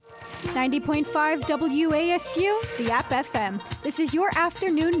90.5 WASU, the App FM. This is your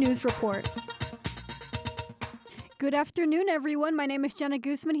afternoon news report. Good afternoon, everyone. My name is Jenna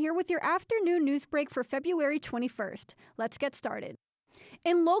Guzman here with your afternoon news break for February 21st. Let's get started.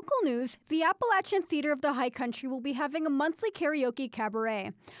 In local news, the Appalachian Theater of the High Country will be having a monthly karaoke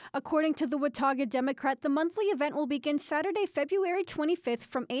cabaret. According to the Watauga Democrat, the monthly event will begin Saturday, February 25th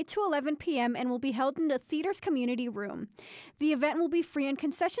from 8 to 11 p.m. and will be held in the theater's community room. The event will be free and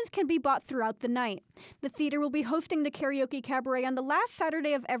concessions can be bought throughout the night. The theater will be hosting the karaoke cabaret on the last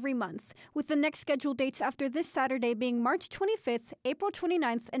Saturday of every month, with the next scheduled dates after this Saturday being March 25th, April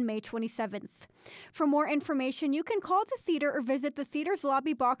 29th, and May 27th. For more information, you can call the theater or visit the theater's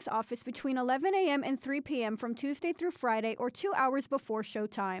lobby box office between 11 a.m. and 3 p.m. from Tuesday through Friday or 2 hours before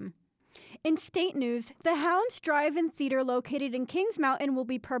showtime. In state news, the Hounds Drive-In Theater located in Kings Mountain will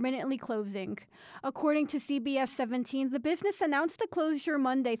be permanently closing. According to CBS 17, the business announced the closure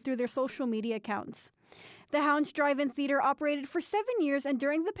Monday through their social media accounts. The Hounds Drive-In Theater operated for 7 years, and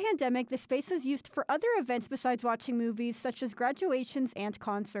during the pandemic, the space was used for other events besides watching movies, such as graduations and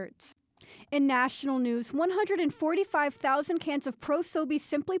concerts. In national news, 145,000 cans of Pro-Sobe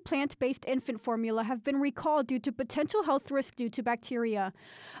Simply Plant-Based Infant Formula have been recalled due to potential health risk due to bacteria.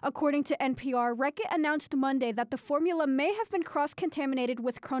 According to NPR, Reckitt announced Monday that the formula may have been cross-contaminated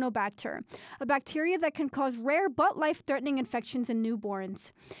with Chronobacter, a bacteria that can cause rare but life-threatening infections in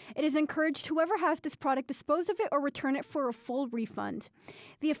newborns. It is encouraged whoever has this product dispose of it or return it for a full refund.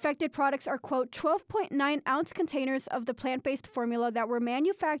 The affected products are, quote, 12.9-ounce containers of the plant-based formula that were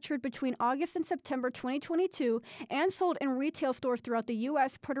manufactured between August and September 2022 and sold in retail stores throughout the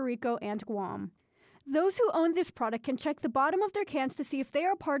U.S., Puerto Rico, and Guam. Those who own this product can check the bottom of their cans to see if they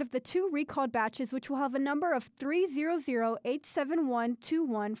are part of the 2 recalled batches, which will have a number of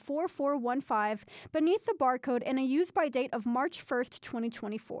 300-871-214415 beneath the barcode and a use-by date of March 1st,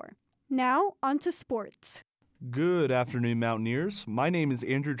 2024. Now, on to sports. Good afternoon, Mountaineers. My name is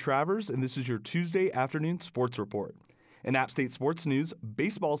Andrew Travers, and this is your Tuesday afternoon sports report. In App State sports news,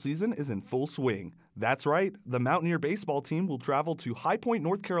 baseball season is in full swing. That's right, the Mountaineer baseball team will travel to High Point,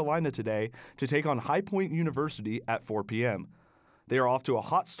 North Carolina today to take on High Point University at 4 p.m. They are off to a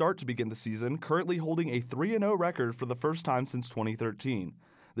hot start to begin the season, currently holding a 3-0 record for the first time since 2013.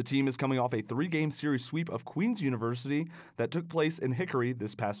 The team is coming off a 3-game series sweep of Queens University that took place in Hickory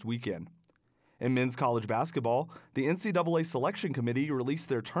this past weekend. In men's college basketball, the NCAA Selection Committee released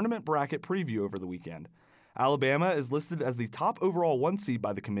their tournament bracket preview over the weekend. Alabama is listed as the top overall 1 seed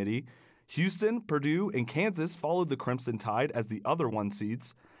by the committee. Houston, Purdue, and Kansas followed the Crimson Tide as the other 1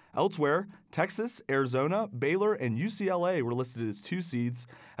 seeds. Elsewhere, Texas, Arizona, Baylor, and UCLA were listed as 2 seeds,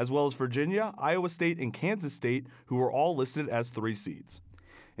 as well as Virginia, Iowa State, and Kansas State, who were all listed as 3 seeds.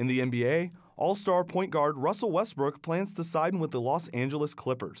 In the NBA, All-Star point guard Russell Westbrook plans to sign with the Los Angeles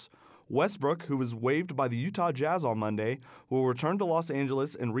Clippers. Westbrook, who was waived by the Utah Jazz on Monday, will return to Los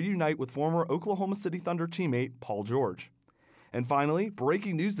Angeles and reunite with former Oklahoma City Thunder teammate Paul George. And finally,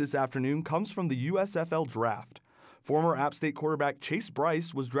 breaking news this afternoon comes from the USFL Draft. Former App State quarterback Chase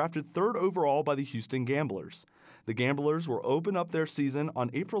Bryce was drafted 3rd overall by the Houston Gamblers. The Gamblers will open up their season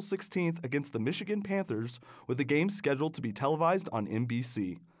on April 16th against the Michigan Panthers, with the game scheduled to be televised on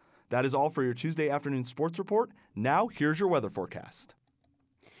NBC. That is all for your Tuesday afternoon sports report. Now, here's your weather forecast.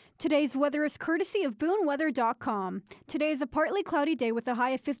 Today's weather is courtesy of BooneWeather.com. Today is a partly cloudy day with a high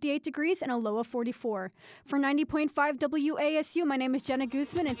of 58 degrees and a low of 44. For 90.5 WASU, my name is Jenna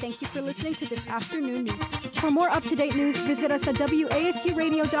Guzman, and thank you for listening to this afternoon news. For more up-to-date news, visit us at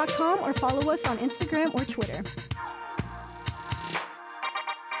WASUradio.com or follow us on Instagram or Twitter.